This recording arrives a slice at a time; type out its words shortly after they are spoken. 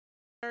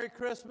Merry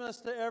Christmas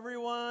to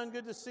everyone.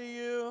 Good to see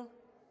you.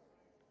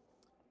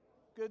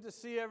 Good to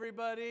see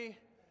everybody.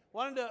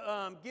 Wanted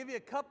to give you a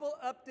couple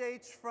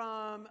updates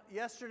from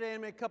yesterday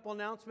and make a couple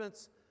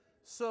announcements.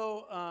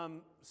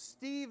 So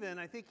Stephen,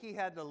 I think he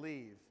had to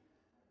leave.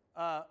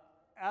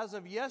 As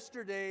of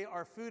yesterday,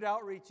 our food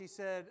outreach, he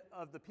said,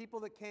 of the people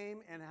that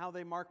came and how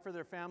they marked for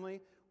their family,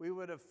 we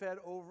would have fed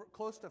over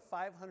close to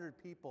 500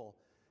 people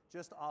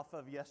just off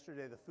of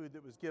yesterday, the food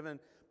that was given.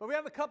 But we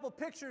have a couple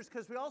pictures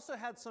because we also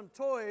had some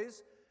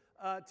toys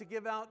to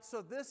give out.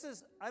 So this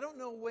is, I don't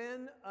know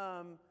when,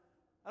 I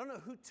don't know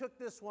who took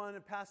this one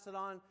and passed it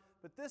on,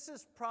 but this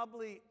is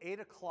probably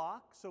 8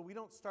 o'clock, so we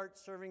don't start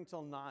serving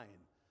till 9.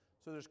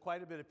 So there's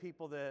quite a bit of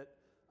people that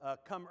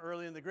come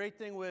early. And the great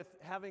thing with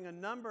having a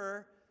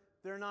number,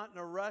 they're not in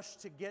a rush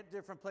to get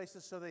different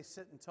places, so they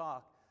sit and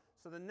talk.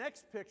 So the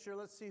next picture,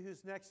 let's see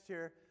who's next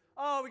here.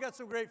 Oh, we got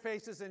some great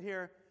faces in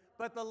here.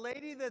 But the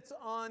lady that's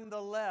on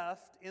the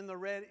left in the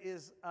red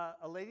is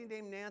a lady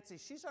named Nancy.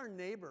 She's our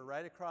neighbor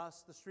right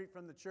across the street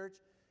from the church.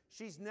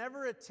 She's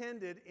never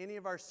attended any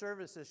of our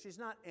services. She's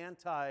not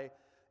anti,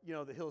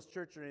 the Hills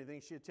Church or anything.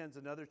 She attends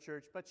another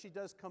church, but she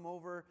does come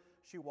over.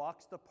 She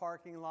walks the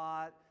parking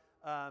lot.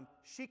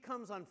 She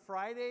comes on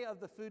Friday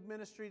of the food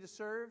ministry to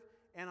serve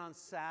and on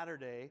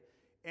Saturday.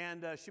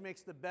 And she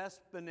makes the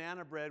best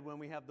banana bread when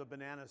we have the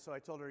bananas. So I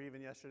told her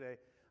even yesterday,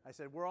 I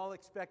said, we're all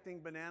expecting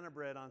banana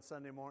bread on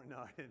Sunday morning. No,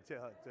 I didn't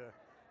tell it to her.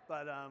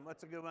 But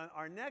that's a good one.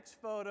 Our next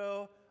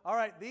photo, all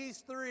right, these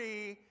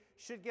three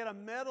should get a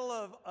medal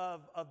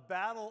of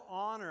battle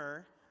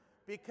honor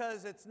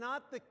because it's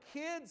not the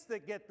kids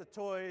that get the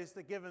toys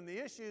that give them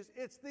the issues.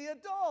 It's the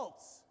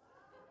adults,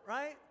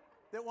 right,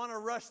 that want to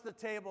rush the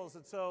tables.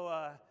 And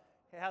so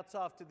hats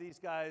off to these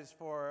guys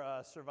for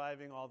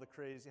surviving all the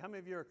crazy. How many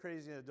of you are a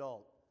crazy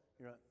adult?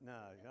 No.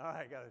 All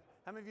right, got it.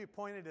 How many of you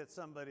pointed at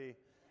somebody?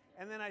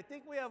 And then I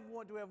think we have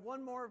one. Do we have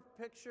one more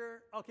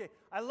picture? Okay,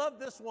 I love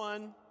this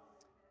one,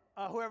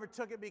 whoever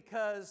took it,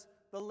 because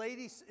the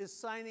lady is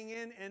signing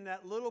in and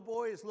that little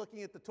boy is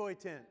looking at the toy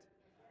tent.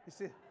 You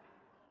see?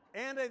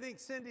 And I think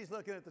Cindy's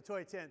looking at the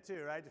toy tent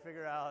too, right? To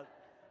figure out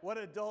what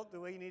adult do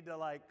we need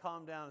to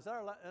calm down. Is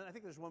that I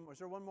think there's one more. Is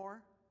there one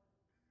more?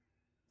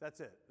 That's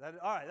it.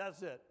 All right,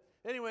 that's it.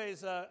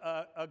 Anyways,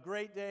 a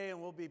great day,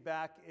 and we'll be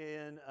back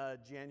in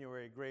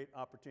January. Great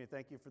opportunity.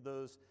 Thank you for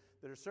those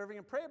that are serving,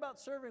 and pray about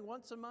serving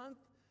once a month.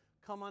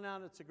 Come on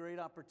out. It's a great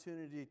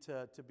opportunity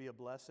to be a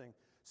blessing.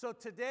 So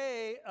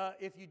today,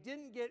 if you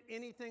didn't get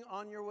anything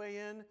on your way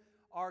in,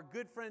 our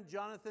good friend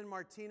Jonathan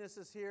Martinez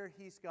is here.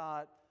 He's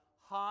got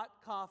hot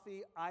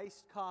coffee,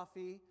 iced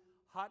coffee,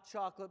 hot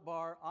chocolate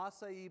bar,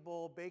 acai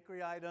bowl,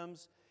 bakery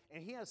items,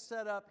 and he has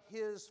set up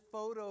his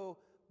photo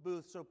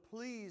booth. So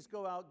please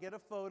go out, get a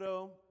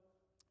photo,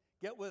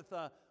 get with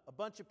a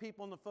bunch of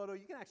people in the photo.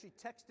 You can actually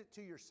text it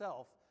to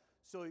yourself,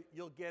 so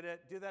you'll get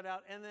it. Do that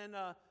out. And then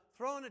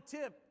throw in a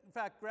tip. In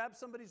fact, grab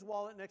somebody's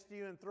wallet next to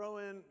you and throw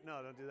in,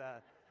 no, don't do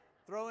that.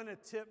 Throw in a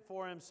tip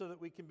for him so that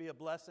we can be a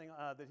blessing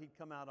that he'd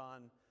come out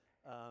on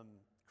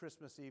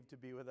Christmas Eve to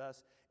be with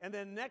us. And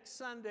then next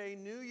Sunday,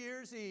 New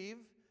Year's Eve,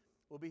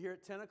 we'll be here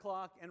at 10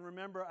 o'clock. And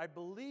remember, I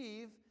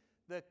believe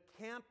the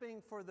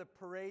camping for the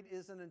parade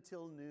isn't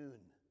until noon.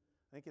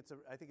 I think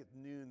it's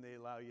noon they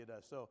allow you to.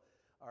 So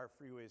our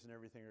freeways and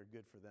everything are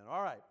good for them.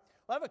 All right.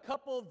 Well, I have a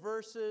couple of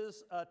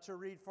verses to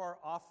read for our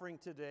offering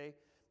today.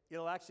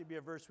 It'll actually be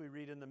a verse we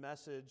read in the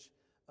message.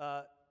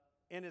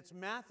 And it's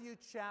Matthew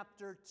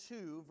chapter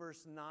 2,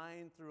 verse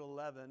 9 through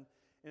 11. And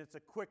it's a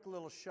quick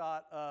little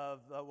shot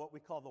of what we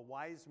call the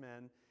wise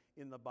men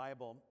in the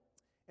Bible.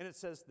 And it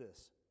says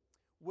this: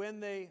 when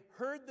they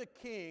heard the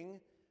king,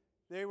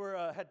 they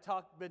had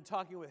been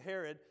talking with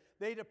Herod.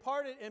 They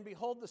departed, and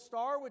behold, the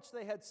star which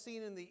they had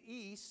seen in the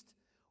east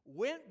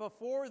went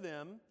before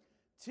them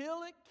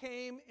till it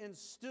came and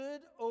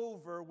stood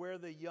over where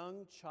the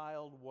young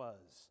child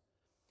was.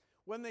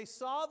 When they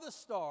saw the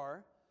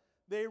star,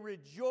 they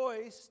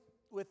rejoiced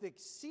with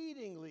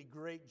exceedingly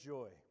great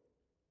joy.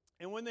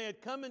 And when they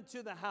had come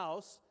into the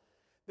house,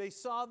 they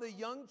saw the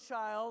young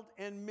child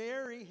and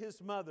Mary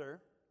his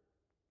mother,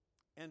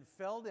 and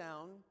fell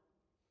down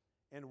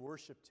and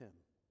worshiped him.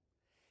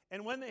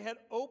 And when they had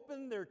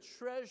opened their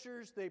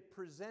treasures, they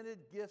presented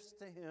gifts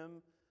to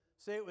him.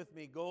 Say it with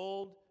me: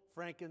 gold,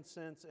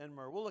 frankincense, and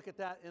myrrh. We'll look at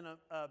that in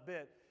a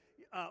bit.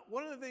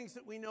 One of the things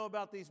that we know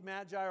about these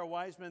magi or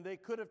wise men, they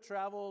could have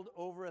traveled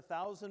over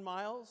 1,000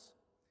 miles.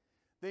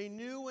 They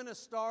knew when a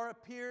star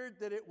appeared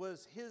that it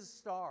was his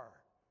star.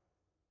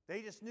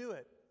 They just knew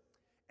it.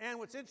 And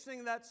what's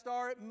interesting, that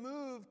star, it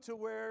moved to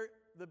where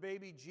the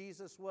baby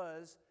Jesus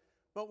was.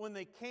 But when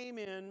they came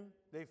in,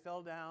 they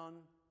fell down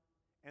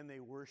and they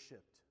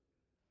worshiped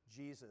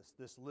Jesus,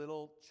 this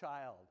little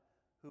child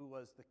who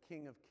was the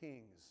King of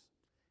Kings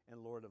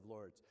and Lord of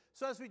Lords.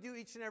 So as we do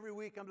each and every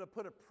week, I'm going to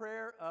put a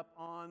prayer up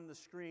on the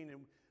screen.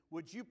 And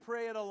would you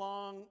pray it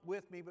along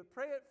with me? But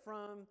pray it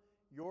from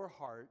your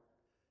heart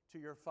to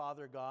your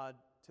Father God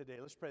today.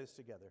 Let's pray this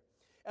together.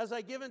 As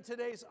I give in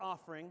today's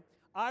offering,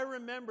 I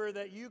remember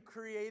that you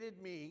created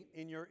me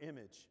in your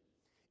image.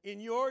 In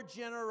your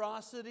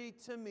generosity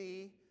to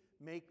me,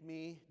 make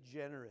me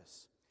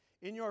generous.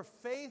 In your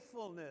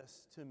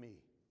faithfulness to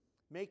me,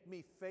 make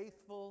me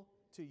faithful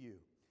to you.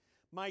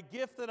 My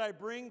gift that I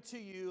bring to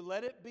you,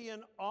 let it be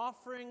an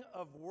offering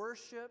of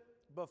worship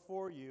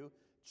before you,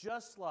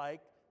 just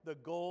like the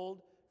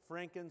gold,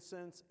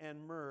 frankincense,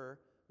 and myrrh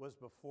was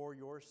before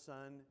your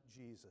Son,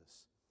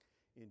 Jesus.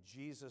 In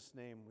Jesus'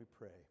 name we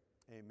pray.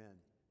 Amen.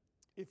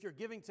 If you're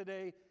giving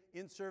today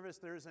in service,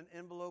 there's an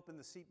envelope in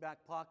the seat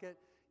back pocket.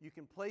 You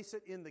can place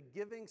it in the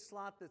giving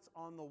slot that's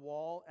on the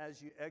wall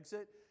as you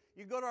exit.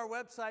 You go to our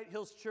website,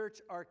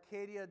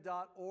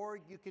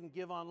 hillschurcharcadia.org. You can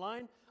give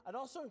online. I'd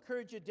also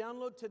encourage you to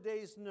download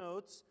today's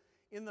notes.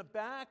 In the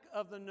back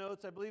of the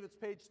notes, I believe it's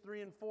page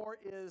 3 and 4,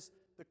 is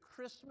the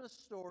Christmas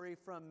story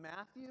from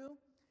Matthew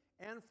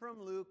and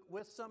from Luke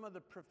with some of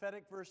the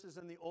prophetic verses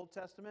in the Old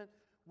Testament.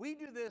 We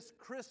do this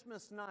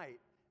Christmas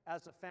night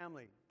as a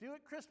family. Do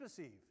it Christmas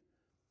Eve.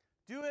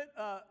 Do it,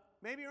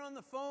 maybe you're on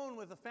the phone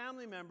with a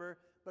family member,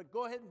 but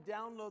go ahead and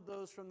download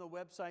those from the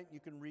website. You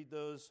can read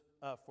those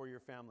for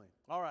your family.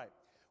 All right.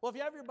 Well, if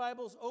you have your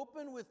Bibles,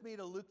 open with me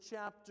to Luke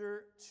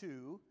chapter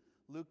 2.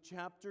 Luke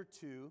chapter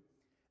 2.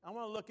 I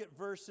want to look at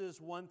verses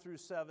 1 through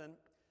 7.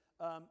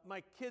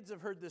 My kids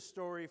have heard this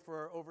story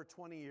for over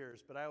 20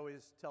 years, but I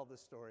always tell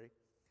this story.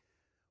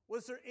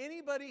 Was there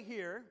anybody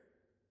here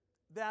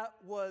that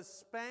was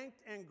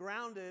spanked and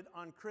grounded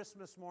on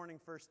Christmas morning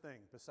first thing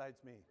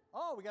besides me?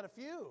 Oh, we got a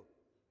few.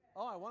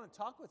 Oh, I want to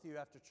talk with you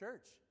after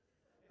church.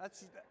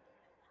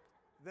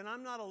 Then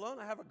I'm not alone.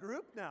 I have a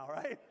group now,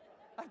 right?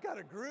 I've got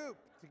a group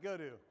to go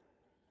to.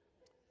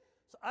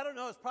 So I don't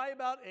know. It's probably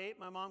about 8.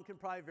 My mom can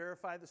probably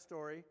verify the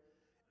story.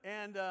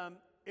 And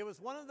it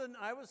was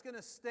I was going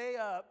to stay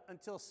up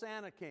until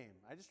Santa came.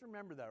 I just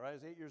remember that, right? I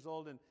was 8 years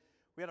old, and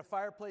we had a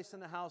fireplace in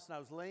the house, and I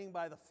was laying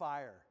by the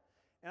fire.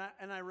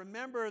 And I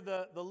remember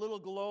the little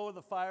glow of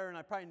the fire, and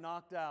I probably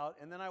knocked out.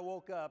 And then I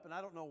woke up, and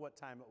I don't know what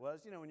time it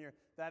was. You know, when you're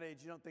that age,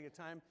 you don't think of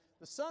time.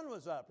 The sun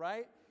was up,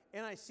 right?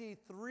 And I see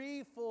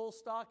 3 full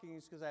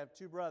stockings, because I have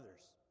 2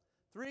 brothers.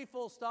 3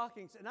 full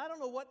stockings. And I don't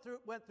know what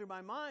went through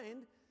my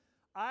mind.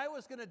 I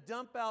was going to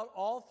dump out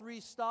all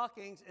 3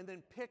 stockings and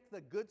then pick the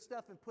good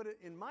stuff and put it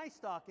in my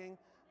stocking,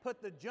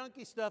 put the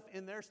junky stuff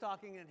in their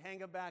stocking and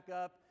hang it back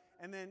up,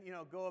 and then,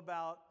 go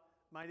about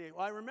my day.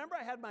 Well, I remember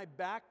I had my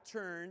back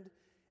turned.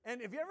 And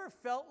have you ever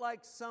felt like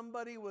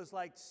somebody was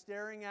like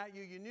staring at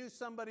you? You knew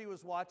somebody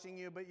was watching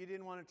you, but you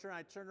didn't want to turn.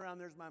 I turned around,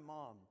 there's my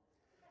mom.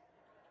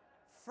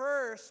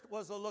 First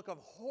was a look of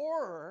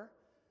horror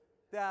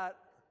that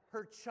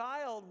her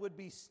child would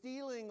be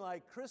stealing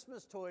like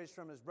Christmas toys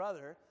from his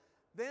brother.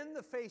 Then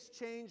the face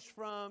changed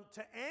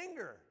to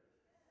anger.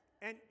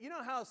 And you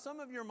know how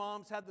some of your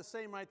moms had the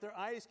same, right? Their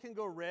eyes can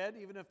go red,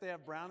 even if they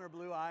have brown or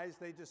blue eyes.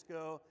 They just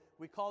go,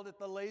 we called it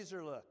the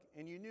laser look.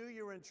 And you knew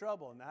you were in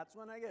trouble, and that's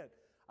when I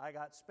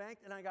got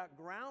spanked and I got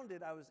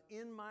grounded. I was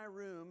in my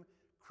room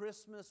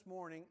Christmas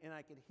morning, and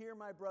I could hear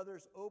my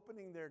brothers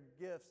opening their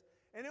gifts.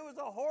 And it was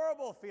a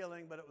horrible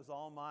feeling, but it was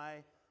all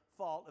my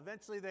fault.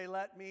 Eventually, they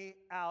let me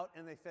out,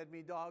 and they fed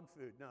me dog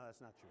food. No,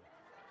 that's not true.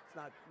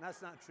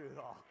 That's not true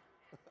at all.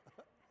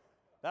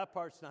 That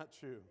part's not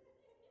true.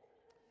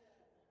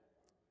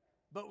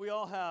 But we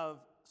all have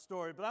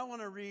story. But I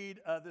want to read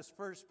this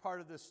first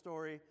part of this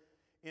story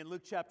in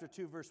Luke chapter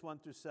 2, verse 1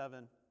 through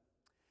 7.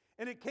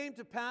 And it came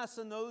to pass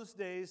in those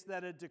days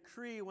that a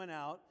decree went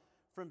out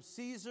from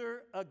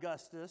Caesar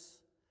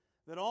Augustus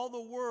that all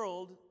the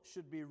world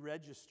should be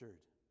registered.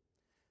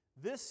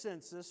 This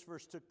census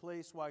first took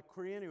place while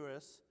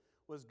Quirinius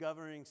was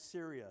governing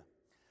Syria.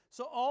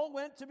 So all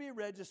went to be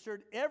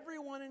registered,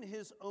 everyone in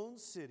his own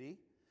city.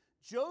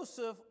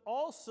 Joseph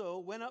also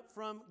went up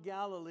from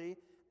Galilee,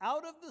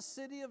 out of the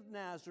city of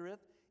Nazareth,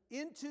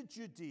 into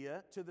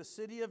Judea, to the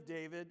city of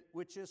David,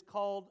 which is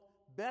called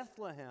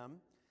Bethlehem,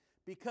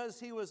 because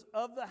he was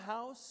of the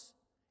house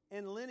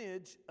and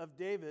lineage of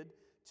David,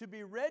 to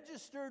be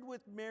registered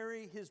with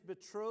Mary, his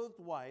betrothed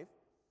wife,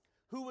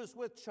 who was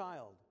with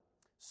child.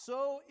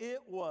 So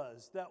it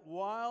was that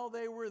while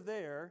they were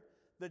there,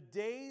 the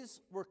days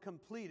were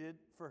completed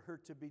for her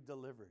to be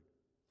delivered.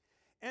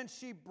 And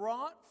she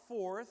brought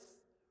forth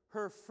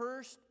her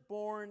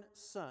firstborn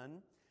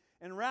son,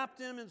 and wrapped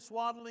him in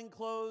swaddling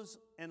clothes,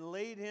 and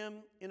laid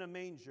him in a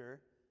manger,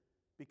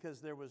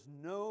 because there was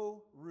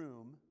no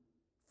room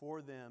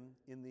for them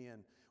in the inn.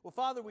 Well,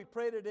 Father, we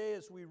pray today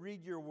as we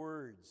read your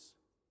words,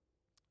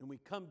 and we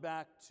come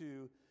back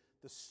to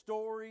the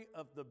story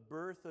of the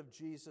birth of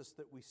Jesus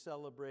that we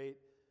celebrate.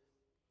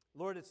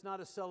 Lord, it's not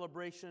a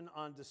celebration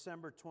on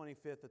December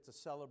 25th. It's a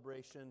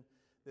celebration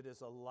that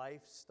is a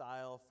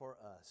lifestyle for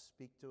us.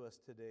 Speak to us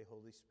today,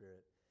 Holy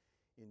Spirit.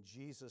 In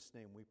Jesus'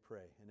 name we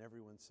pray. And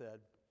everyone said,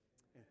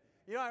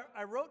 you know,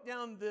 I wrote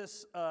down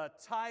this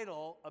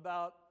title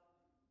about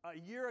a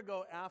year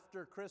ago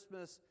after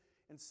Christmas,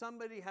 and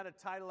somebody had a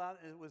title out,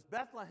 and it was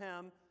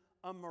Bethlehem,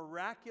 a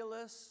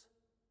Miraculous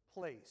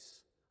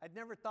Place. I'd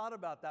never thought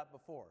about that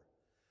before.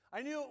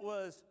 I knew it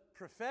was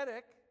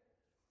prophetic,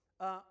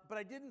 but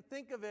I didn't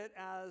think of it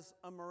as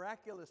a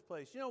miraculous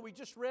place. You know, we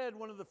just read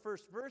one of the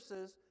first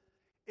verses,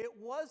 It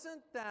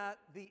wasn't that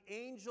the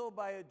angel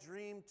by a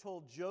dream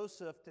told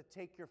Joseph to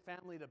take your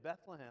family to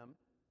Bethlehem.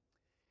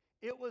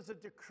 It was a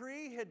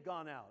decree had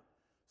gone out.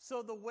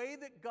 So the way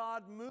that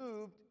God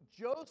moved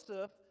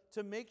Joseph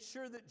to make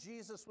sure that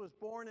Jesus was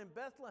born in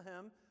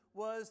Bethlehem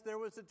was there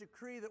was a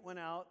decree that went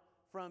out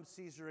from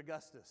Caesar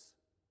Augustus.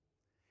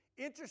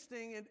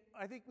 Interesting, and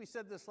I think we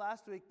said this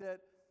last week,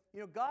 that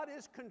God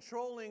is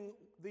controlling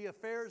the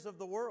affairs of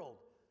the world.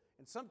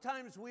 And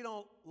sometimes we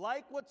don't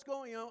like what's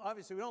going on.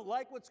 Obviously, we don't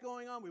like what's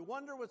going on. We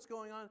wonder what's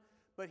going on.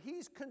 But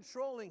he's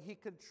controlling. He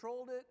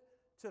controlled it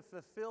to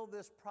fulfill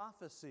this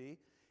prophecy.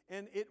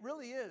 And it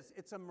really is.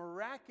 It's a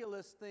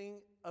miraculous thing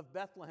of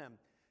Bethlehem.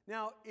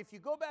 Now, if you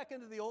go back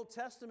into the Old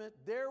Testament,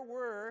 there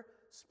were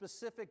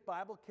specific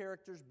Bible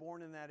characters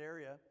born in that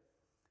area.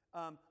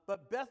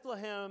 But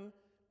Bethlehem,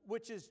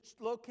 which is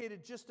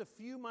located just a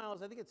few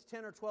miles, I think it's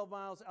 10 or 12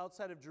 miles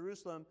outside of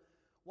Jerusalem,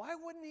 why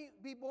wouldn't he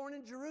be born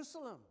in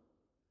Jerusalem?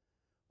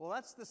 Well,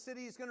 that's the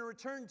city he's going to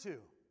return to.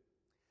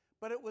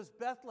 But it was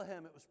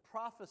Bethlehem. It was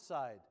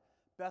prophesied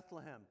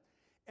Bethlehem.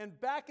 And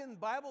back in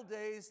Bible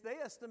days, they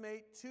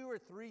estimate 2,000 or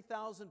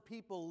 3,000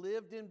 people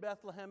lived in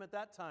Bethlehem at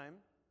that time.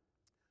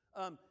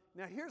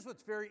 Now, here's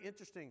what's very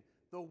interesting.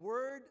 The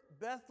word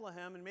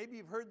Bethlehem, and maybe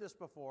you've heard this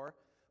before,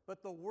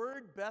 but the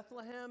word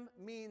Bethlehem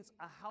means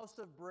a house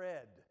of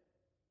bread.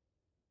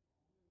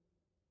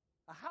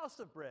 A house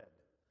of bread.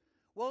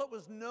 Well, it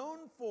was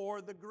known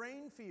for the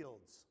grain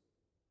fields.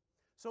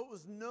 So it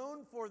was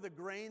known for the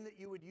grain that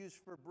you would use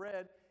for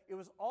bread. It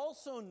was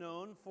also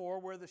known for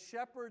where the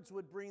shepherds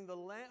would bring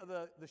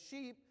the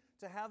sheep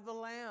to have the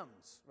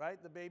lambs,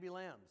 right? The baby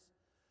lambs.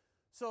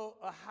 So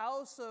a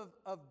house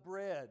of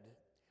bread,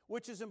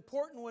 which is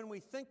important when we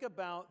think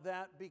about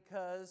that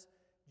because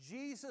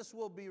Jesus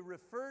will be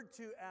referred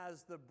to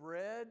as the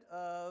bread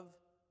of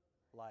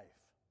life,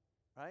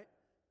 right?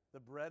 The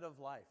bread of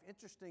life.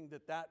 Interesting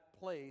that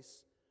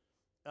place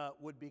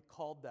would be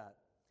called that.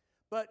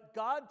 But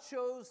God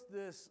chose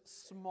this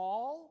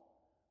small,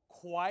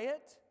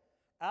 quiet,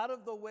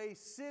 out-of-the-way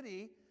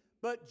city,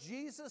 but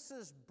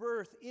Jesus'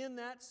 birth in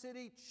that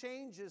city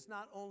changes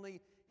not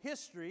only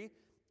history,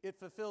 it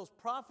fulfills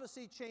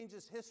prophecy,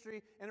 changes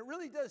history, and it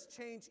really does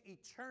change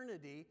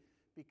eternity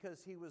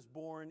because he was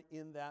born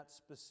in that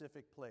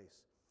specific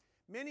place.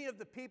 Many of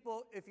the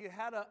people, if you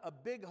had a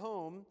big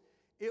home,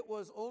 it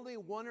was only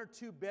 1 or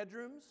 2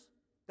 bedrooms.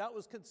 That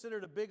was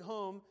considered a big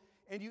home.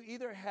 And you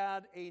either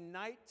had a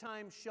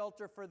nighttime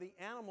shelter for the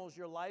animals,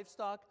 your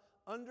livestock,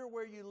 under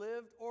where you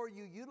lived, or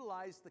you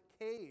utilized the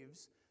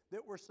caves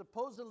that were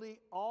supposedly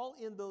all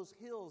in those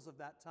hills of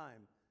that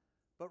time,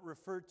 but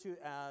referred to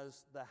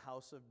as the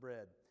house of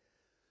bread.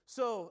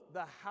 So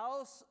the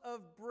house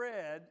of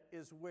bread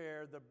is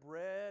where the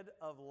bread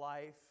of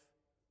life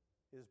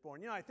is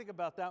born. I think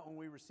about that when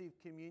we receive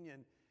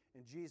communion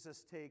and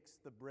Jesus takes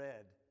the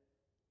bread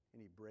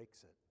and he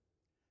breaks it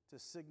to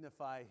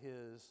signify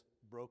his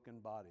broken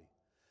body.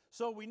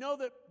 So we know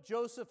that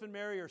Joseph and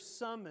Mary are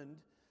summoned,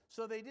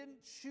 so they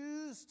didn't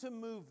choose to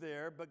move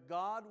there, but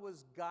God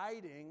was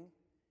guiding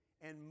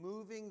and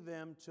moving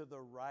them to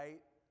the right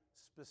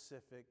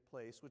specific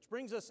place, which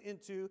brings us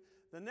into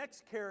the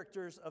next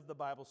characters of the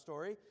Bible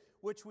story,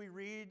 which we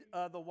read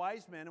the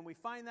wise men, and we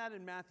find that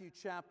in Matthew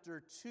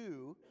chapter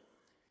 2.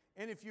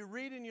 And if you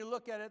read and you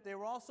look at it, they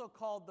were also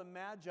called the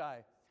Magi.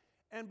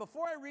 And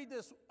before I read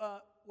this,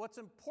 what's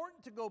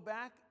important to go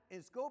back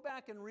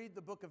and read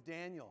the book of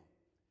Daniel.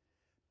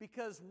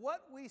 Because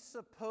what we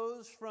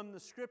suppose from the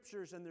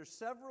scriptures, and there's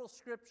several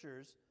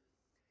scriptures,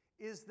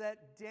 is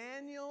that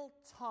Daniel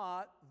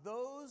taught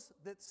those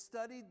that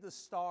studied the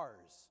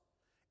stars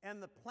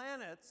and the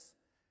planets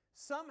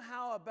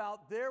somehow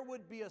about there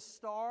would be a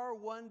star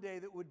one day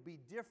that would be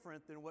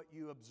different than what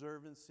you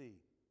observe and see.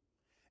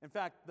 In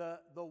fact, the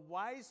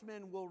wise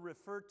men will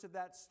refer to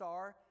that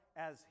star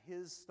as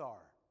his star.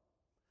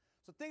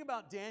 So think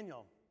about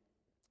Daniel.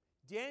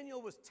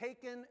 Daniel was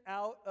taken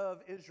out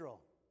of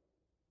Israel.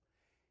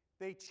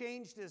 They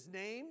changed his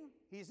name.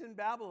 He's in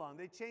Babylon.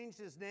 They changed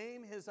his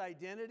name, his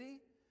identity.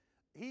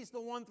 He's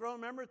the one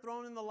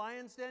thrown in the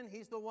lion's den?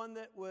 He's the one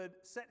that would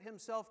set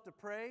himself to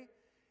pray.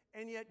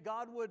 And yet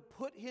God would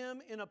put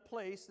him in a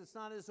place that's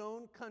not his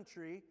own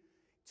country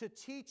to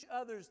teach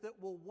others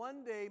that will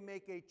one day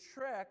make a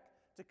trek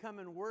to come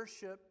and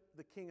worship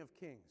the King of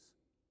Kings.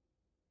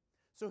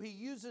 So he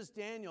uses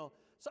Daniel.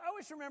 So I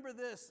always remember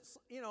this,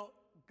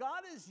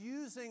 God is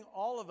using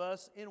all of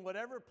us in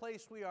whatever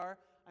place we are.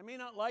 I may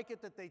not like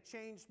it that they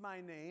changed my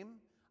name.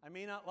 I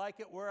may not like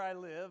it where I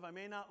live. I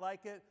may not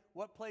like it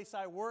what place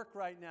I work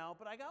right now.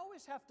 But I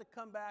always have to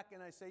come back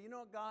and I say,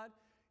 God,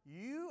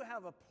 you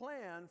have a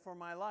plan for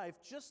my life,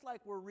 just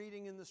like we're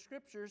reading in the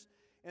scriptures.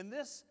 And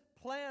this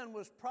plan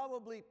was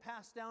probably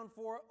passed down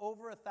for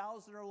over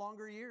 1,000 or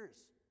longer years.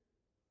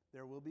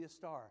 There will be a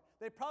star.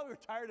 They probably were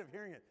tired of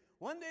hearing it.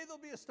 One day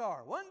there'll be a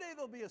star. One day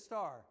there'll be a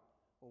star.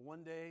 Well,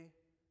 one day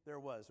there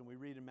was. And we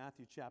read in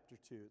Matthew chapter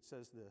 2, it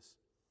says this.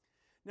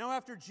 Now,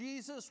 after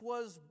Jesus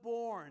was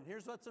born,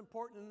 here's what's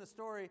important in the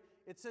story.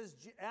 It says,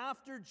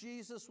 after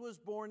Jesus was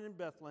born in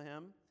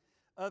Bethlehem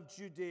of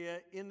Judea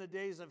in the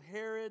days of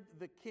Herod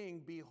the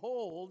king,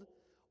 behold,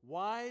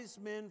 wise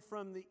men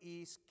from the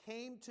east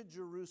came to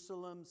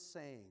Jerusalem,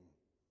 saying,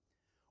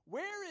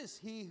 Where is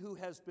he who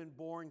has been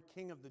born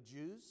King of the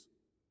Jews?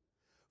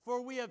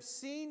 For we have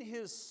seen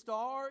his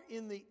star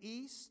in the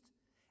east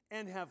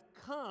and have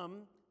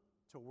come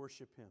to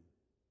worship him.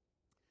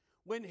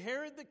 When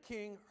Herod the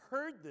king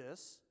heard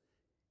this,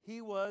 he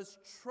was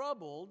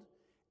troubled,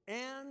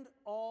 and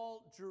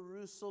all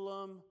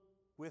Jerusalem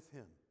with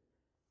him.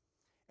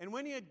 And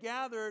when he had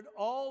gathered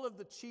all of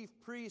the chief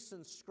priests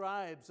and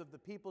scribes of the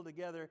people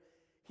together,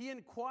 he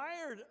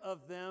inquired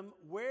of them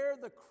where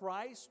the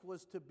Christ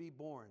was to be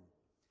born.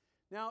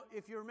 Now,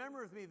 if you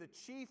remember with me, the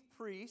chief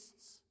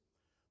priests,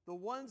 the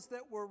ones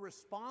that were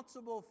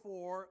responsible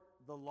for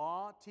the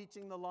law,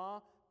 teaching the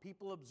law,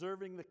 people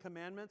observing the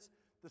commandments,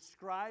 the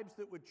scribes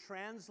that would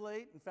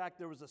translate. In fact,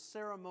 there was a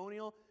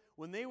ceremonial.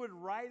 When they would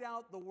write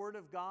out the word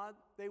of God,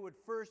 they would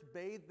first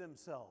bathe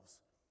themselves,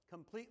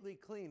 completely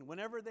clean.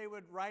 Whenever they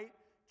would write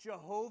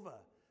Jehovah,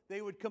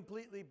 they would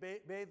completely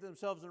bathe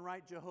themselves and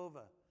write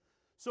Jehovah.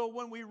 So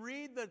when we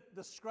read that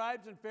the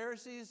scribes and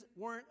Pharisees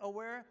weren't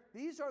aware,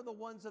 these are the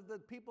ones of the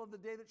people of the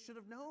day that should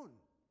have known.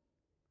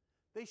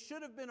 They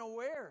should have been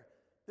aware.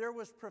 There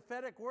was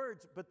prophetic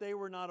words, but they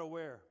were not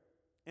aware.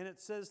 And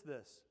it says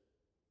this.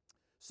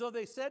 So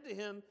they said to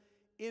him,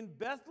 In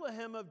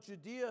Bethlehem of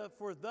Judea,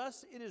 for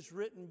thus it is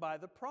written by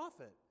the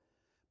prophet,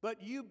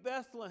 But you,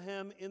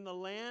 Bethlehem, in the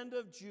land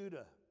of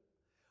Judah,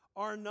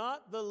 are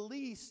not the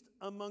least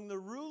among the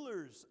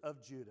rulers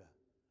of Judah.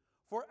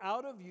 For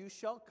out of you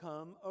shall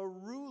come a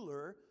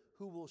ruler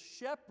who will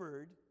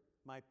shepherd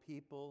my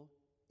people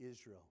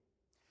Israel.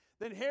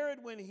 Then Herod,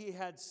 when he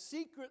had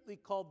secretly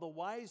called the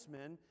wise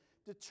men,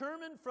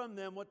 determined from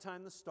them what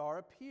time the star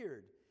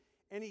appeared.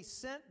 And he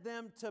sent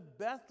them to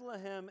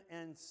Bethlehem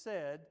and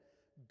said,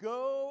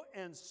 Go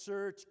and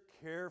search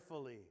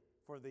carefully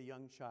for the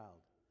young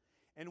child.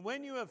 And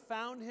when you have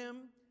found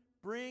him,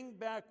 bring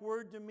back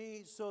word to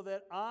me so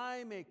that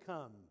I may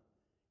come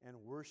and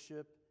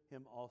worship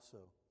him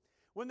also.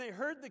 When they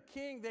heard the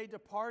king, they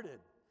departed.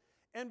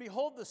 And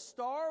behold, the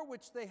star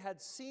which they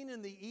had seen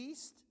in the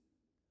east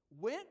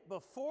went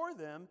before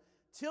them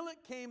till it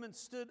came and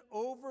stood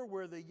over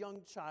where the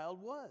young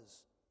child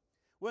was.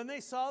 When they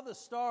saw the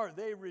star,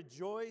 they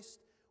rejoiced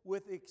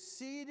with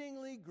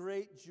exceedingly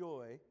great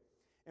joy.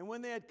 And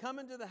when they had come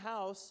into the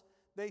house,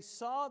 they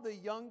saw the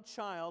young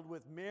child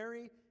with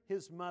Mary,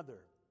 his mother,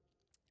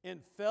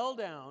 and fell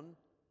down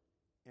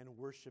and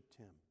worshiped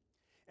him.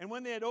 And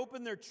when they had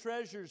opened their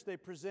treasures, they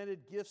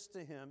presented gifts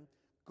to him,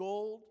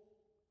 gold,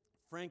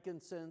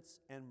 frankincense,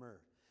 and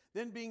myrrh.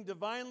 Then being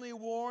divinely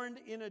warned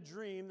in a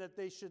dream that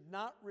they should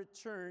not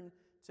return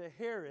to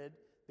Herod,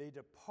 they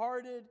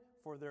departed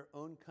for their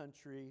own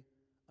country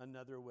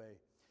another way.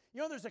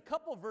 You know, there's a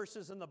couple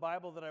verses in the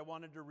Bible that I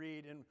wanted to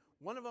read, and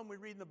one of them we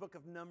read in the book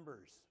of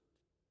Numbers.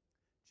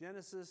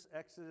 Genesis,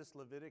 Exodus,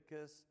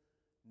 Leviticus,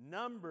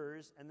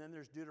 Numbers, and then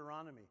there's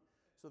Deuteronomy.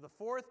 So the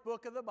fourth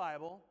book of the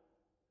Bible,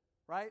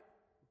 right,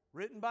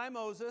 written by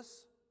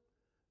Moses.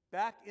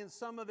 Back in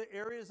some of the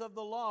areas of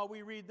the law,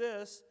 we read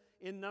this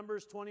in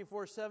Numbers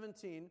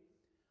 24:17.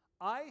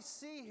 I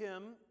see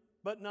him,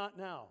 but not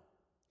now.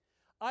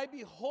 I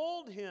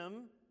behold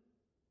him,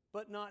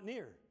 but not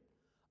near.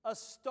 A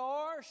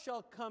star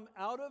shall come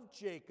out of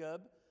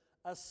Jacob,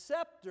 a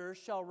scepter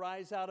shall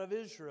rise out of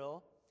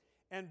Israel,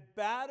 and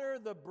batter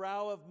the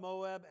brow of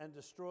Moab and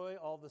destroy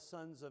all the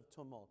sons of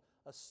tumult.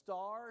 A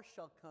star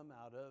shall come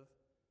out of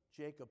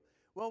Jacob.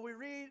 Well, we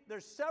read,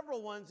 there's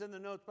several ones in the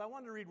notes, but I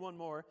wanted to read one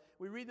more.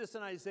 We read this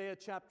in Isaiah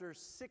chapter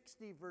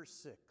 60, verse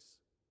 6.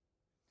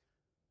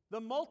 The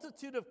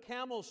multitude of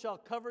camels shall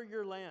cover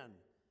your land,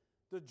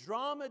 the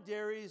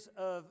dromedaries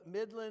of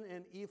Midland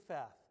and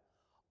Ephath.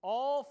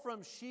 All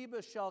from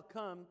Sheba shall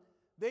come.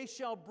 They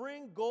shall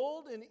bring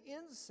gold and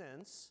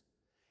incense,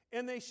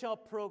 and they shall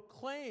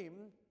proclaim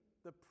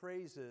the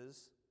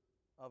praises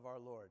of our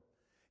Lord.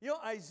 You know,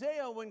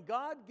 Isaiah, when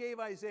God gave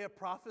Isaiah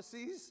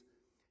prophecies,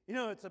 you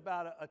know, it's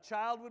about a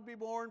child would be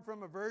born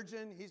from a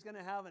virgin. He's going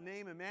to have a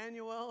name,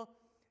 Emmanuel,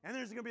 and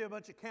there's going to be a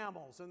bunch of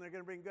camels, and they're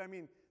going to bring, I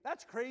mean,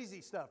 that's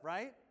crazy stuff,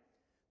 right?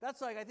 That's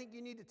like, I think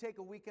you need to take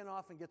a weekend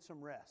off and get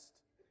some rest,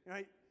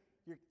 right?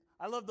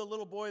 I love the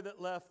little boy that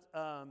left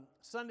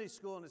Sunday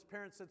school, and his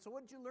parents said, so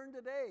what did you learn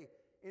today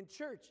in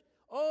church?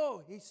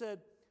 Oh, he said,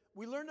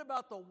 we learned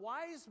about the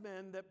wise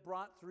men that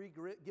brought 3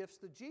 gifts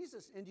to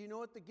Jesus. And do you know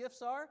what the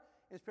gifts are?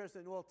 And his parents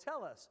said, well,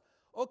 tell us.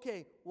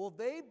 Okay, well,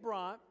 they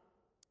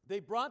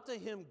brought to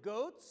him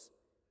goats,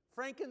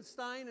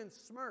 Frankenstein, and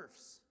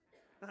Smurfs.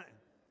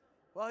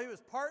 Well, he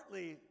was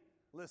partly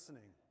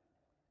listening.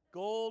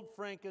 Gold,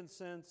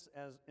 frankincense,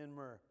 and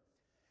myrrh.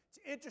 It's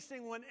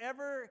interesting,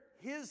 whenever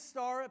his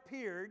star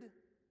appeared,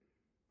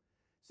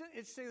 it's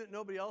interesting that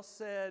nobody else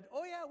said,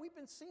 oh yeah, we've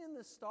been seeing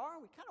this star,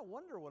 and we kind of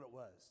wonder what it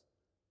was.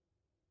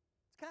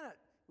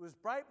 It was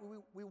bright,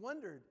 we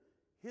wondered,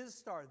 his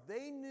star.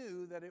 They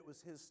knew that it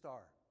was his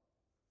star.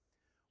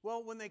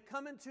 Well, when they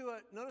come into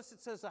notice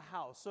it says a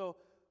house. So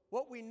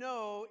what we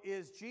know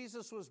is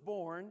Jesus was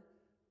born.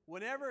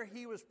 whenever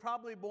he was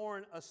probably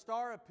born, a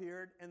star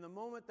appeared, and the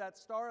moment that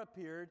star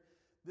appeared,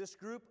 this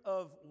group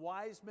of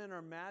wise men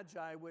or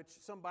magi, which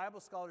some Bible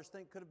scholars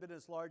think could have been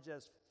as large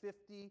as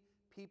 50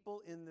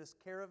 people in this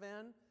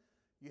caravan.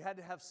 You had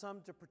to have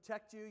some to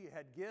protect you. You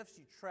had gifts.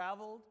 You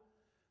traveled.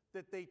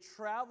 That they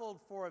traveled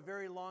for a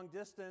very long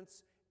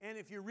distance. And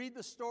if you read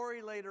the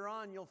story later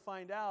on, you'll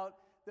find out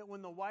that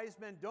when the wise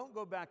men don't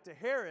go back to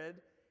Herod,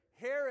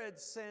 Herod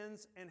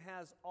sends and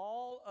has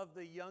all of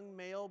the young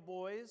male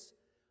boys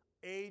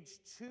aged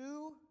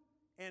 2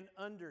 and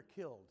under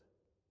killed.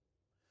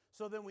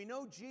 So then we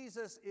know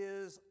Jesus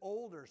is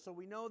older. So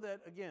we know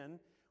that, again,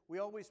 we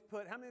always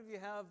put, how many of you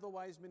have the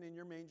wise men in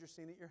your manger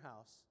scene at your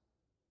house?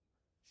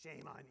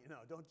 Shame on you. No,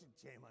 don't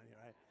shame on you,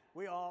 right?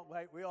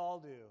 We all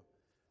do.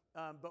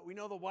 But we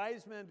know the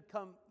wise men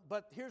come.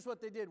 But here's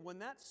what they did. When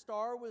that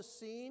star was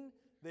seen,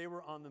 they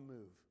were on the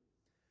move.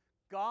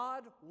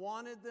 God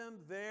wanted them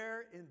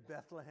there in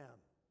Bethlehem.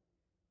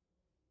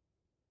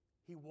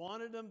 He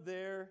wanted them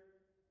there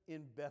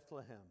in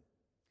Bethlehem.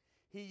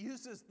 He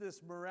uses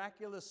this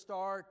miraculous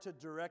star to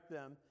direct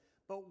them.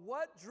 But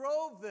what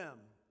drove them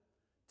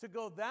to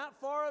go that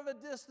far of a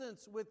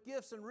distance with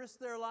gifts and risk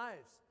their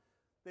lives?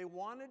 They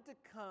wanted to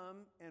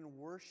come and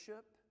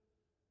worship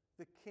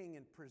the king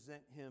and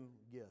present him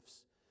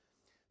gifts.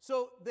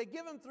 So they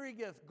give him 3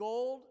 gifts: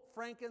 gold,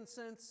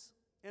 frankincense,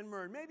 and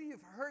myrrh. Maybe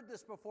you've heard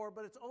this before,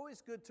 but it's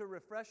always good to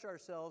refresh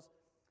ourselves.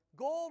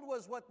 Gold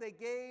was what they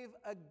gave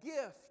a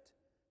gift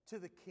to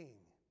the king.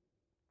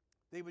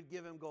 They would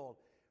give him gold.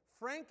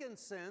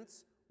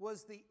 Frankincense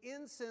was the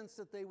incense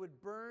that they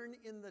would burn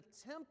in the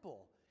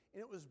temple,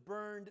 and it was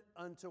burned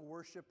unto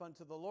worship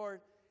unto the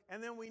Lord.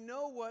 And then we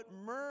know what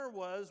myrrh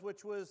was,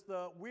 which was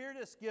the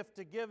weirdest gift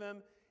to give him.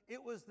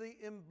 It was the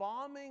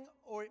embalming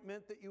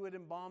ointment that you would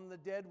embalm the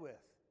dead with.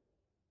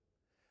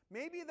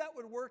 Maybe that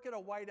would work at a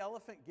white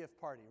elephant gift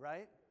party,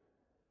 right?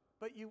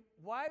 But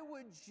why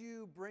would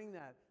you bring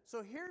that?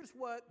 So here's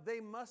what they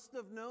must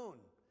have known.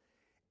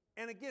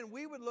 And again,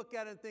 we would look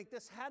at it and think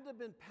this had to have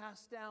been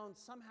passed down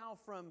somehow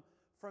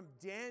from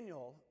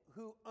Daniel,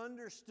 who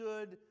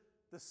understood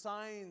the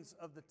signs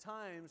of the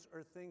times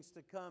or things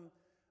to come.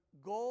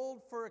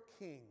 Gold for a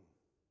king.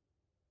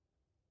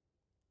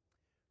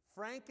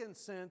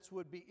 Frankincense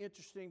would be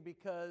interesting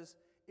because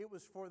it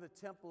was for the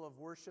temple of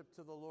worship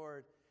to the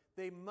Lord.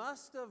 They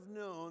must have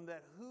known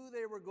that who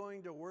they were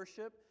going to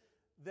worship,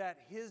 that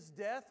his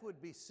death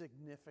would be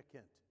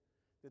significant,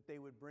 that they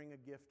would bring a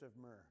gift of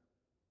myrrh.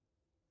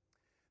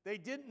 They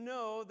didn't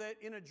know that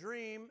in a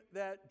dream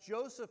that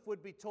Joseph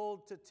would be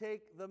told to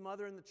take the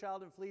mother and the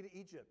child and flee to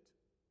Egypt.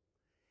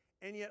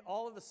 And yet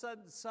all of a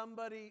sudden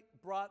somebody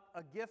brought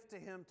a gift to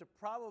him to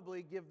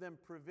probably give them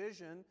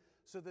provision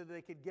so that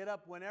they could get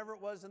up whenever it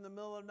was in the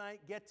middle of the night,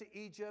 get to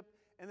Egypt,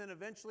 and then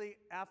eventually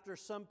after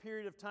some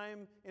period of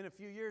time in a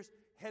few years,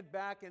 head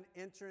back and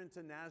enter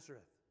into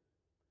Nazareth.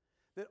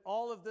 That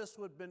all of this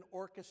would have been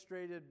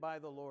orchestrated by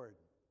the Lord.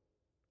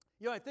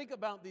 You know, I think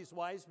about these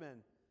wise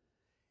men.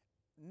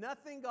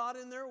 Nothing got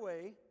in their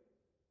way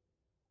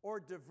or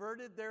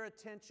diverted their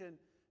attention.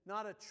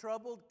 Not a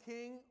troubled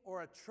king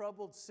or a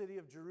troubled city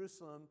of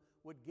Jerusalem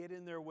would get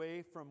in their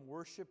way from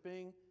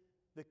worshiping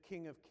the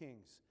King of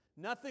Kings.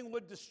 Nothing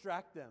would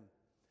distract them.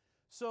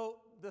 So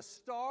the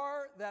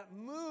star that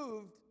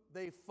moved,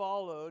 they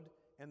followed,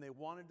 and they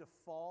wanted to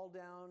fall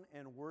down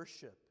and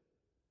worship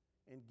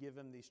and give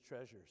him these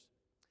treasures.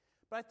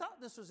 But I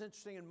thought this was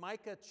interesting in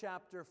Micah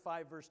chapter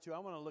 5, verse 2. I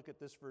want to look at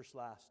this verse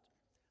last.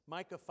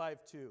 Micah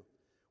 5:2.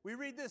 We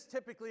read this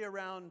typically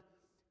around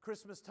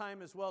Christmas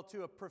time as well,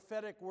 too, a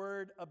prophetic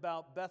word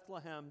about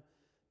Bethlehem,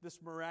 this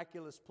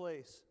miraculous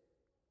place.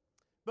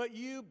 But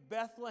you,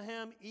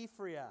 Bethlehem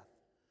Ephrath,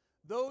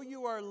 though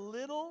you are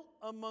little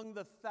among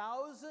the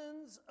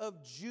thousands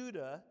of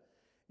Judah,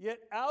 yet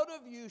out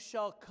of you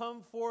shall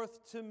come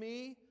forth to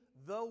me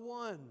the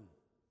one,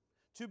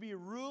 to be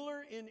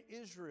ruler in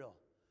Israel,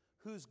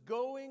 whose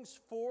goings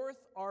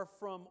forth are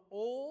from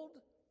old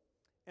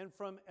and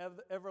from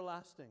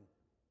everlasting.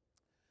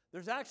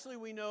 There's actually,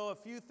 we know, a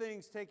few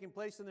things taking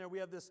place in there. We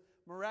have this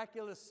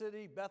miraculous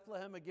city,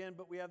 Bethlehem again,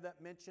 but we have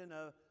that mention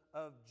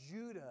of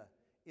Judah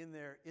in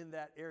there, in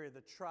that area,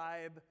 the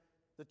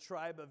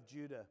tribe of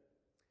Judah.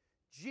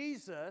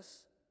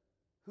 Jesus,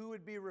 who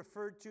would be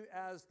referred to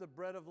as the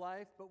bread of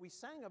life, but we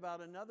sang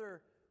about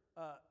another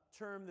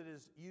term that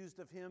is used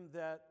of him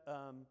that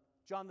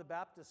John the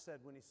Baptist said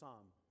when he saw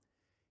him.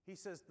 He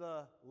says,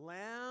 the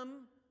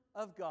Lamb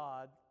of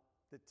God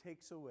that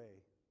takes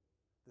away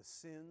the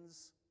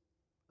sins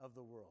of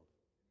the world.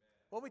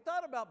 Amen. Well, we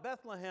thought about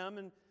Bethlehem,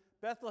 and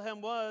Bethlehem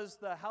was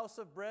the house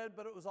of bread,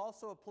 but it was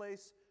also a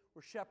place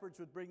where shepherds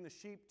would bring the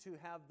sheep to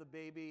have the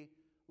baby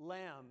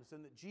lambs,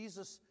 and that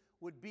Jesus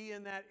would be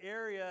in that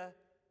area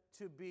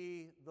to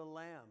be the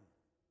lamb,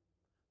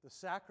 the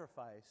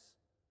sacrifice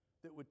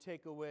that would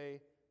take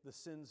away the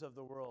sins of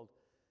the world.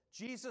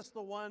 Jesus,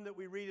 the one that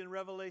we read in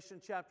Revelation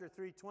chapter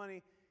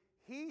 3:20,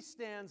 he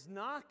stands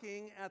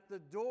knocking at the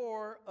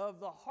door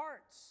of the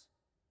hearts.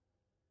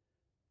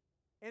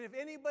 And if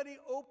anybody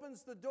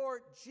opens the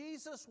door,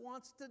 Jesus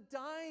wants to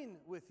dine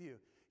with you.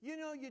 You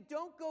know, you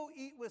don't go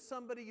eat with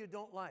somebody you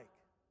don't like.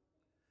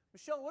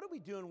 Michelle, what are we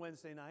doing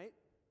Wednesday night?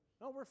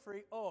 No, we're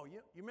free. Oh,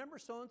 you remember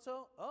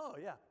so-and-so? Oh,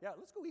 yeah,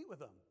 let's go eat with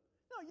them.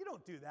 No, you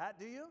don't do that,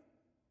 do you?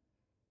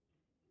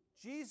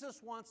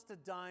 Jesus wants to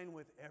dine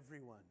with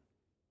everyone.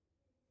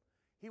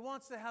 He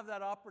wants to have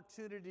that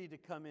opportunity to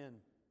come in.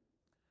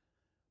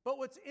 But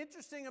what's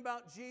interesting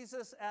about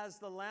Jesus as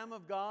the Lamb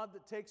of God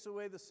that takes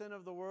away the sin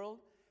of the world,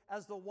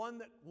 as the one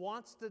that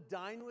wants to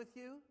dine with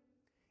you,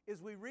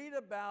 is we read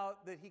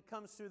about that he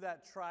comes through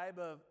that tribe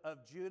of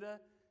Judah.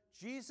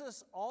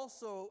 Jesus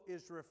also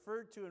is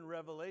referred to in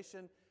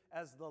Revelation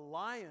as the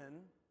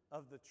Lion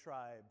of the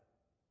tribe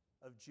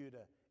of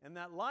Judah. And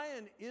that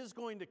Lion is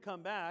going to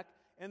come back,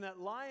 and that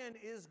Lion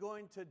is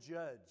going to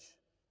judge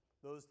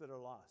those that are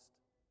lost.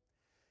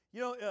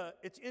 You know,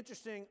 it's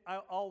interesting.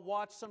 I'll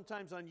watch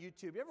sometimes on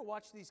YouTube. You ever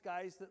watch these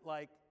guys that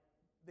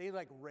they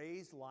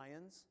raise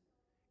lions,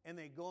 and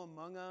they go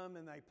among them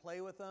and they play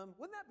with them?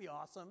 Wouldn't that be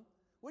awesome?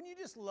 Wouldn't you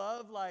just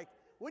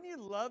wouldn't you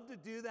love to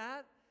do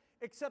that?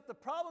 Except the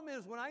problem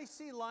is when I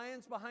see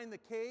lions behind the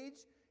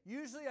cage,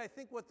 usually I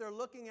think what they're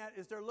looking at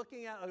is they're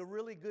looking at a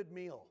really good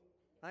meal.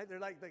 Right? They're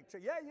like,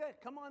 yeah,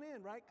 come on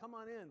in, right? Come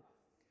on in.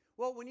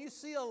 Well, when you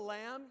see a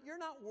lamb, you're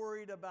not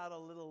worried about a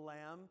little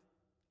lamb.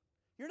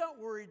 You're not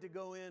worried to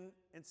go in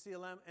and see a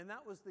lamb. And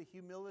that was the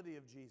humility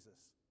of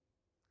Jesus.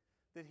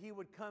 That he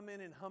would come in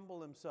and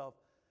humble himself.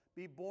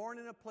 Be born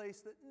in a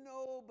place that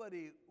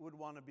nobody would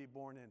want to be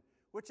born in.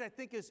 Which I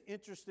think is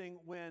interesting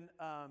when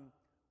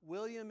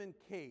William and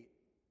Kate,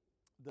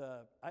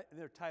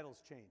 their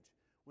titles change.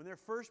 When their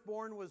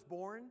firstborn was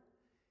born,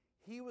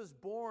 he was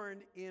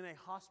born in a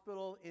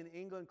hospital in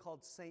England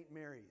called St.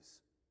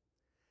 Mary's.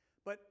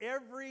 But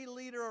every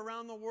leader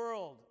around the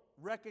world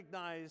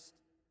recognized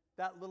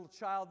that little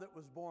child that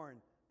was born.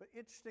 But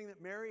interesting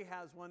that Mary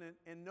has one,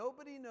 and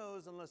nobody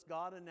knows unless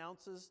God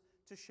announces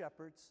to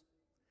shepherds,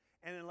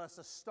 and unless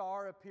a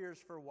star appears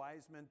for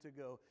wise men to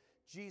go.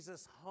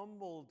 Jesus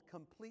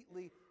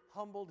completely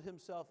humbled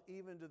himself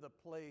even to the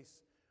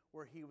place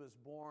where he was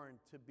born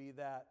to be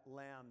that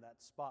lamb, that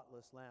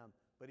spotless lamb.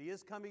 But he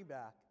is coming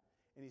back,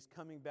 and he's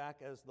coming back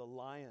as the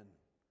Lion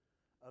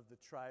of the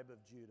tribe of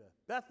Judah.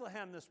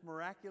 Bethlehem, this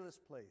miraculous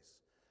place.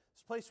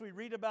 This place we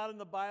read about in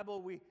the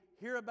Bible, we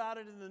hear about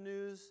it in the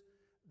news.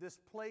 This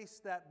place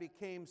that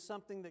became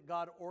something that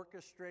God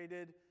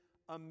orchestrated,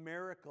 a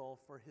miracle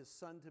for his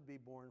son to be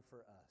born for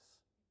us.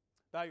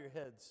 Bow your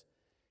heads,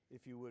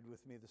 if you would,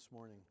 with me this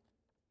morning.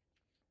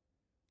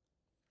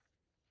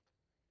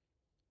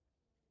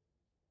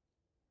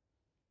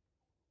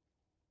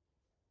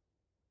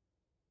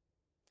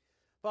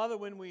 Father,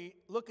 when we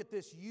look at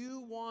this,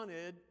 you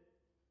wanted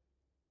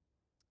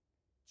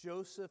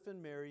Joseph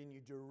and Mary, and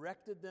you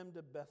directed them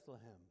to Bethlehem.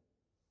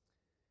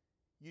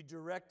 You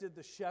directed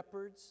the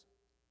shepherds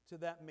to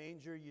that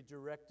manger. You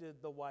directed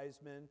the wise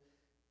men.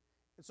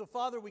 And so,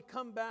 Father, we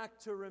come back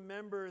to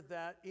remember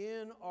that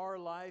in our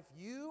life,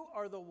 you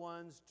are the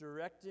ones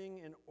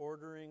directing and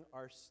ordering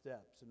our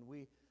steps, and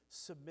we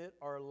submit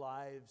our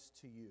lives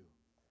to you.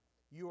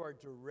 You are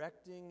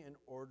directing and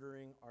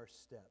ordering our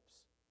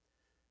steps.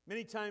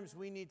 Many times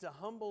we need to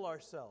humble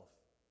ourselves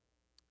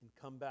and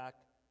come back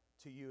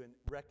to you and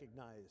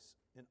recognize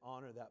and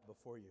honor that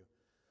before you.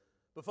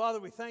 But Father,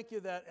 we thank you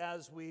that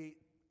as we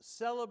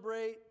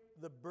celebrate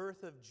the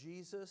birth of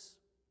Jesus,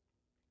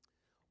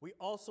 we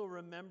also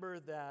remember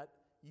that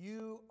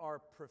you are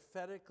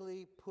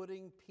prophetically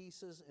putting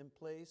pieces in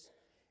place,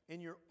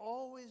 and you're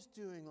always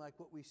doing like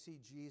what we see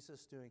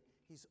Jesus doing.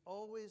 He's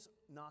always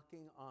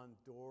knocking on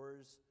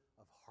doors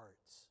of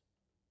hearts.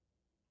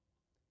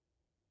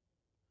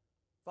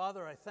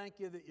 Father, I thank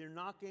you that you're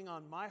knocking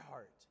on my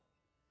heart,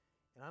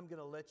 and I'm going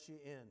to let you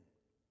in,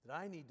 that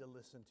I need to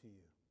listen to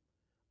you.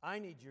 I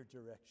need your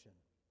direction.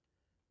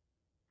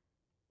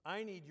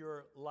 I need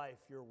your life,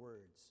 your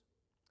words.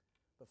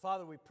 But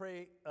Father, we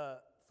pray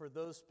for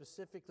those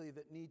specifically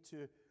that need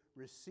to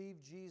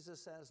receive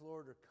Jesus as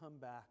Lord or come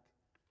back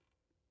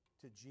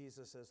to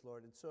Jesus as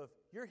Lord. And so if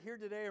you're here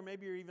today, or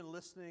maybe you're even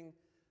listening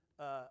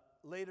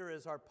later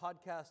as our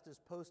podcast is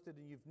posted,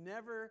 and you've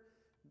never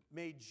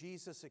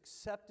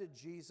accepted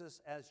Jesus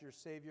as your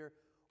Savior,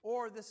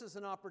 or this is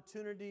an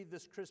opportunity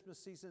this Christmas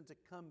season to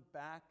come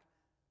back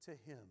to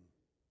him,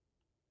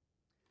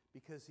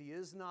 because he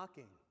is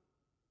knocking.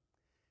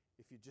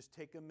 If you just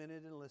take a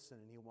minute and listen,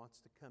 and he wants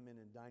to come in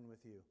and dine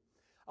with you.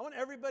 I want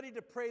everybody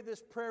to pray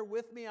this prayer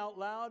with me out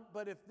loud,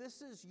 but if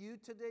this is you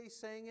today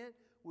saying it,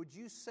 would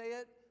you say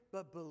it,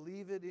 but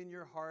believe it in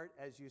your heart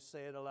as you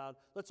say it aloud?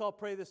 Let's all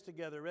pray this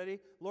together. Ready?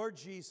 Lord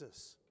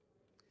Jesus,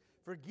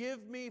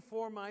 forgive me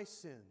for my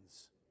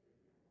sins.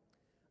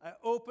 I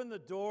open the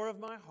door of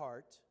my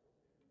heart,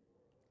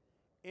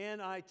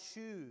 and I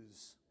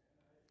choose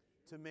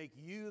to make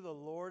you the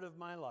Lord of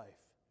my life.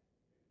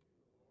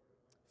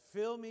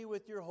 Fill me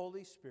with your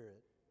Holy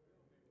Spirit.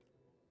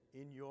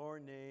 In your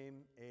name,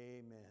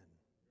 amen.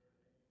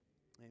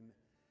 Amen.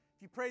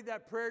 If you prayed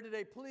that prayer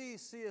today,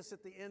 please see us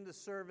at the end of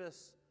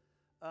service.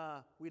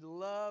 We'd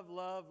love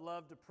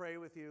to pray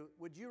with you.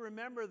 Would you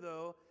remember,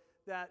 though,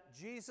 that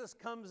Jesus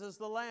comes as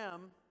the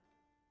Lamb,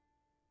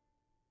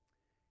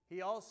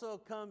 He also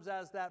comes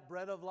as that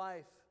bread of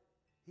life.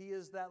 He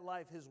is that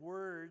life. His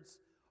words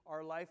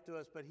are life to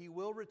us, but he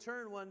will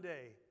return one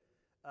day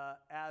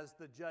as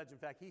the judge. In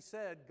fact, he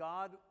said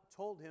God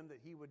told him that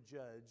he would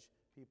judge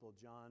people.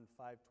 John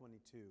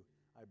 5:22,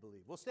 I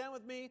believe. Well, stand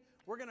with me.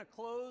 We're going to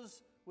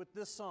close with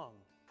this song.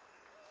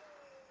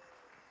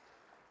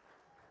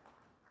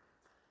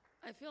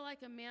 I feel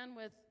like a man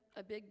with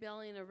a big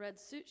belly and a red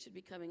suit should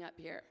be coming up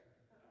here.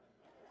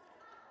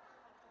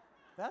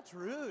 That's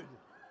rude.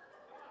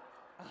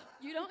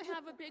 You don't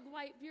have a big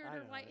white beard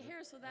or white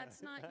hair, so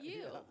that's not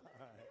you. Yeah, all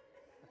right.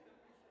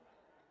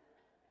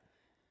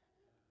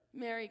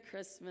 Merry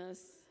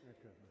Christmas. Merry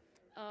Christmas.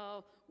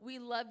 Oh, we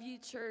love you,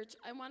 church.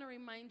 I want to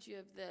remind you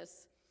of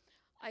this.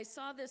 I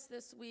saw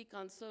this week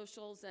on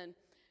socials, and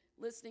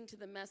listening to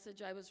the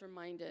message, I was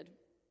reminded.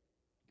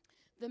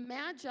 The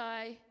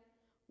Magi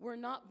were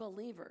not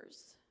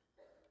believers.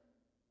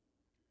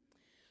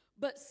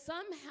 But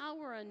somehow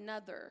or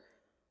another,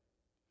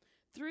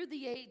 through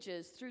the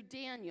ages, through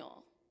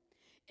Daniel,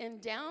 and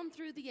down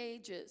through the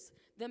ages,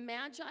 the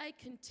Magi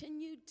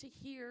continued to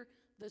hear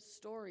the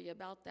story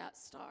about that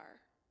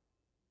star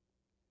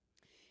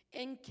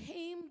and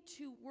came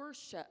to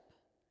worship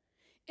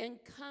and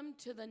come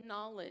to the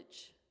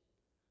knowledge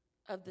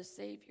of the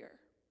Savior.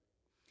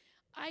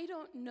 I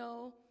don't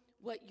know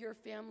what your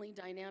family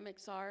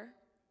dynamics are,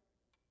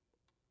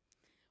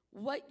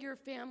 what your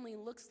family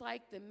looks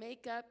like, the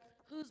makeup,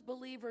 who's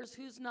believers,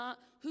 who's not,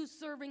 who's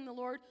serving the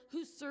Lord,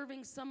 who's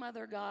serving some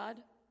other God.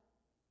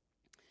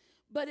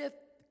 But if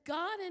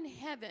God in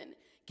heaven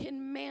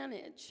can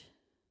manage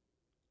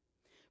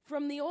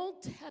from the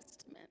Old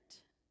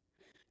Testament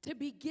to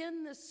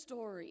begin the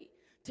story,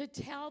 to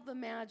tell the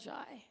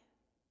Magi,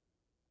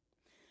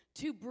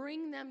 to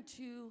bring them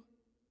to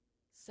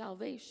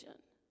salvation,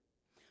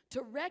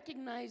 to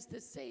recognize the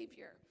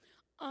Savior,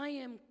 I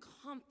am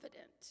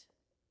confident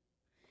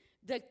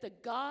that the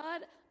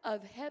God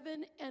of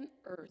heaven and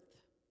earth,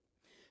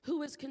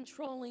 who is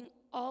controlling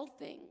all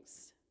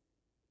things,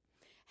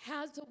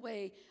 has a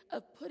way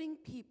of putting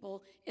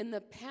people in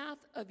the path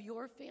of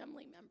your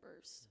family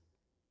members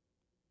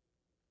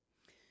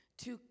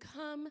to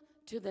come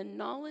to the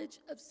knowledge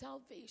of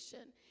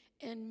salvation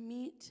and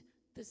meet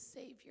the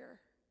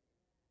Savior.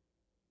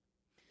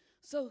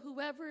 So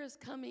whoever is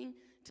coming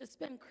to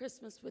spend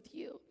Christmas with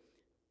you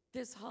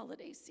this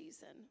holiday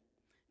season,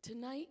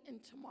 tonight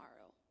and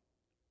tomorrow,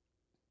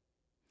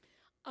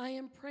 I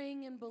am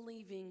praying and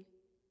believing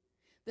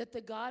that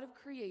the God of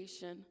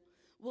creation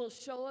will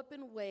show up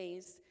in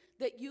ways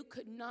that you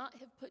could not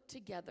have put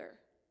together,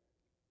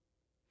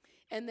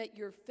 and that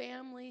your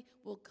family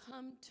will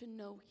come to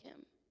know him.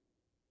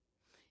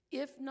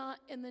 If not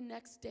in the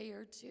next day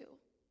or two,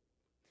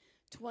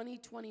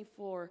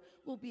 2024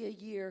 will be a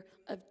year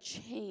of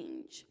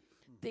change,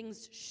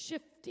 things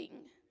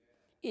shifting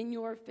in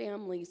your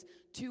families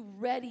to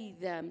ready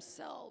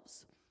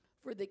themselves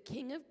for the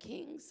King of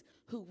Kings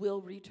who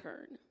will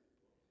return.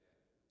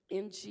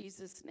 In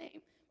Jesus'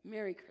 name,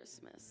 Merry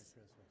Christmas.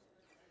 Merry Christmas.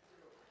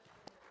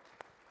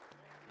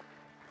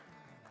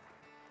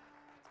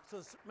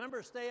 So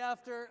remember, stay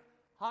after,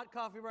 hot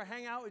coffee bar,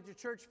 hang out with your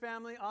church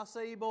family,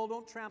 acai bowl,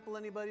 don't trample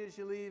anybody as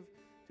you leave.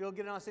 If you'll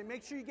get an acai,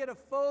 make sure you get a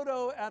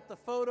photo at the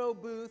photo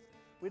booth.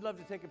 We'd love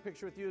to take a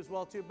picture with you as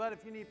well too, but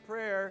if you need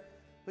prayer,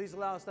 please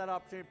allow us that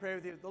opportunity to pray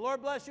with you. The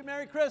Lord bless you.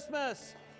 Merry Christmas.